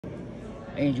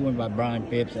And joined by Brian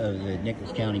Phipps of the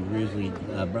Nocholas County Grizzlies.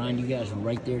 Brian, you guys were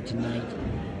right there tonight.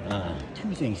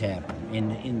 Two things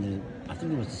happened. I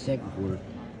think it was the second quarter,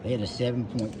 they had a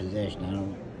 7-point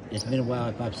possession. It's been a while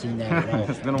if I've seen that at all.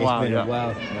 It's been a while.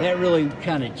 Yeah. That really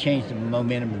kind of changed the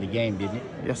momentum of the game, didn't it?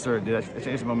 Yes, sir, it did. It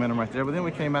changed the momentum right there. But then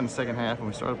we came out in the second half and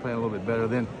we started playing a little bit better.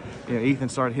 Then, Ethan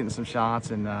started hitting some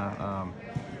shots, and the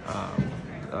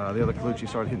other Colucci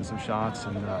started hitting some shots,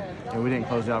 and we didn't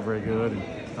close out very good.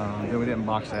 And then we didn't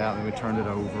box out, and we turned it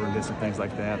over and did some things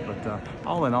like that. But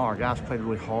all in all, our guys played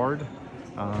really hard.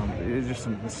 It was just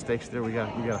some mistakes there we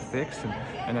got to fix,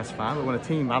 and that's fine. But when a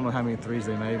team, I don't know how many threes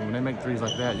they made, but when they make threes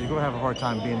like that, you're going to have a hard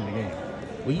time being in the game.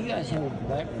 Well, you guys held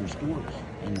Blackburn scores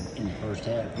in the first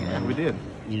half. Yeah, we did.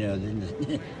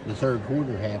 Then the third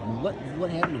quarter happened. What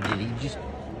happened?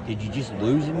 Did you just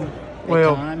lose him at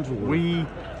times? Or?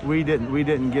 We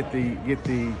didn't get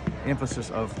the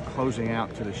emphasis of closing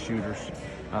out to the shooters.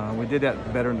 We did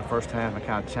that better in the first half and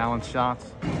kind of challenged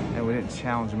shots, and we didn't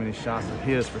challenge many shots of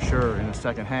his for sure in the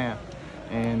second half.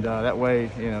 And that way,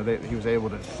 he was able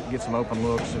to get some open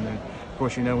looks. And then, of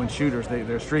course, when shooters,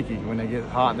 they're streaky. When they get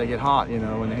hot, they get hot.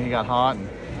 And then he got hot,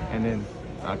 and then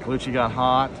Colucci got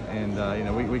hot, and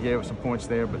we gave up some points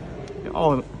there. But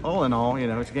all in all,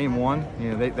 it's game one.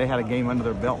 They had a game under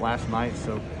their belt last night,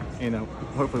 so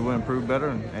hopefully we'll improve better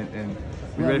and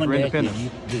be ready for independence.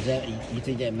 You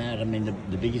think that matters? I mean,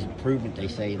 the biggest improvement, they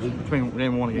say, between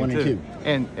game one and game two.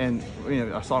 And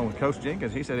I saw him with Coach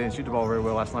Jenkins. He said they didn't shoot the ball very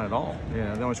well last night at all. They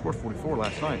only scored 44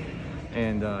 last night,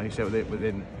 and he said they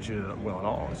didn't shoot it well at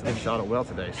all. So they shot it well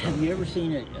today. So. Have you ever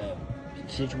seen a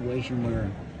situation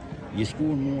where you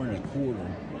score more in a quarter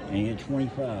and you get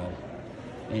 25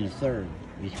 in the third,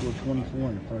 you score 24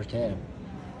 in the first half,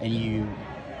 and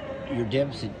your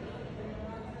deficit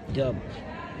doubles?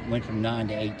 Went from 9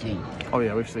 to 18. Oh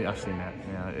yeah, I've seen that.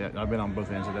 Yeah, I've been on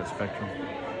both ends of that spectrum.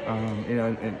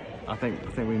 And I think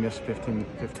we missed 15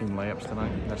 layups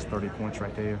tonight. That's 30 points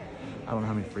right there. I don't know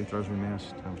how many free throws we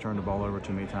missed. We turned the ball over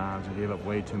too many times and gave up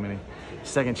way too many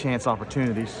second chance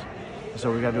opportunities.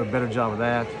 So we got to do a better job of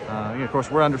that. Of course,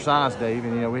 we're undersized, Dave,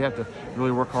 and we have to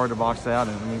really work hard to box out.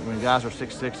 And when guys are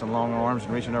 6'6" and long arms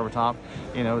and reaching over top,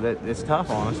 that it's tough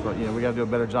on us. But we got to do a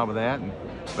better job of that.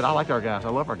 But I like our guys. I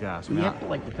love our guys. You have to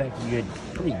like the fact that you had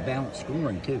pretty balanced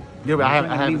scoring too. Yeah, but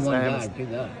I haven't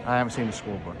seen the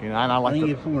scorebook. And I like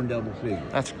the 4 and double figures.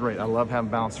 That's great. I love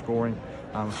having balanced scoring.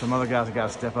 Some other guys have got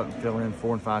to step up and fill in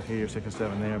 4 and 5 here, 6 and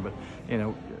 7 there. But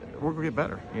we're gonna get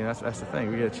better. That's the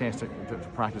thing. We get a chance to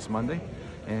practice Monday,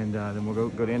 and then we'll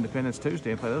go to Independence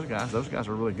Tuesday and play those guys. Those guys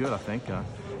are really good. I think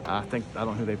I don't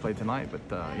know who they played tonight, but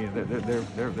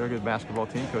they're a good basketball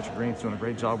team. Coach Green's doing a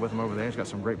great job with them over there. He's got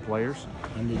some great players.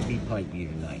 And they beat Pikeview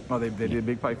tonight. Oh, they did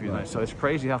big Pikeview tonight. So it's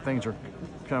crazy how things are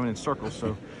coming in circles.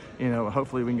 So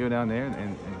hopefully we can go down there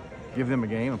and give them a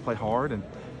game and play hard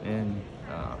and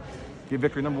get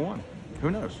victory number 1. Who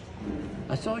knows?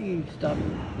 I saw you stop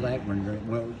Blackburn.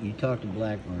 Well, you talked to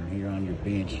Blackburn here on your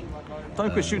bench.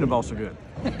 Don't quit shooting the ball so good.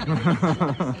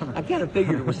 I kind of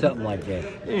figured it was something like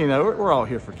that. We're all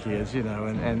here for kids,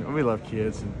 and we love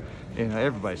kids, and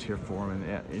everybody's here for them.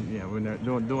 And when they're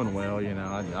doing well,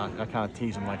 I kind of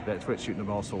tease them like that. Quit shooting the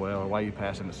ball so well, or why are you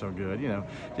passing it so good?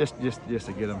 Just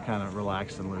to get them kind of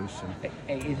relaxed and loose.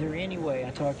 Hey, is there any way?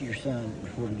 I talked to your son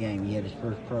before the game. He had his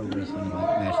first pro wrestling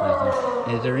match last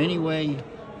night. Is there any way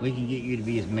we can get you to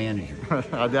be his manager?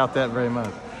 I doubt that very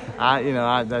much.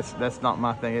 That's not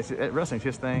my thing. Wrestling's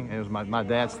his thing. It was my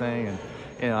dad's thing,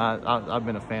 and I've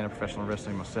been a fan of professional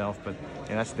wrestling myself, but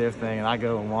that's their thing, and I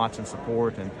go and watch and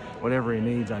support, and whatever he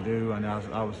needs, I do. And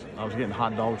I was getting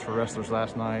hot dogs for wrestlers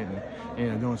last night,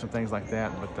 and doing some things like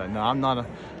that. But no, I'm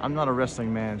not a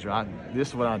wrestling manager. This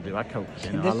is what I do. I coach.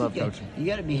 I love coaching. You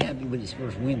got to be happy with his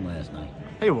first win last night.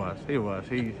 He was.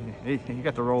 He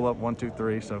got to roll up 1, 2,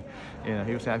 3. So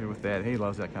he was happy with that. He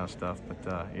loves that kind of stuff.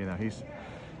 But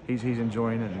he's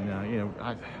enjoying it, and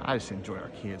I just enjoy our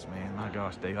kids, man. My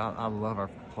gosh, Dave, I love our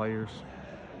players.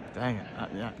 Dang it,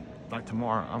 like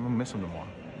tomorrow, I'm gonna miss them tomorrow.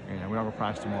 We're not gonna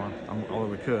practice tomorrow. Although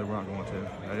we could, we're not going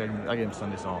to. I give them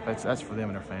Sundays off. That's for them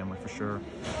and their family for sure.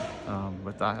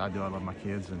 But I love my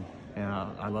kids, and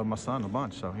I love my son a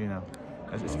bunch. So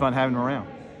it's fun having them around.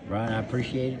 Brian, I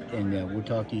appreciate it, and we'll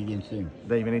talk to you again soon.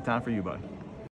 Dave, anytime for you, buddy.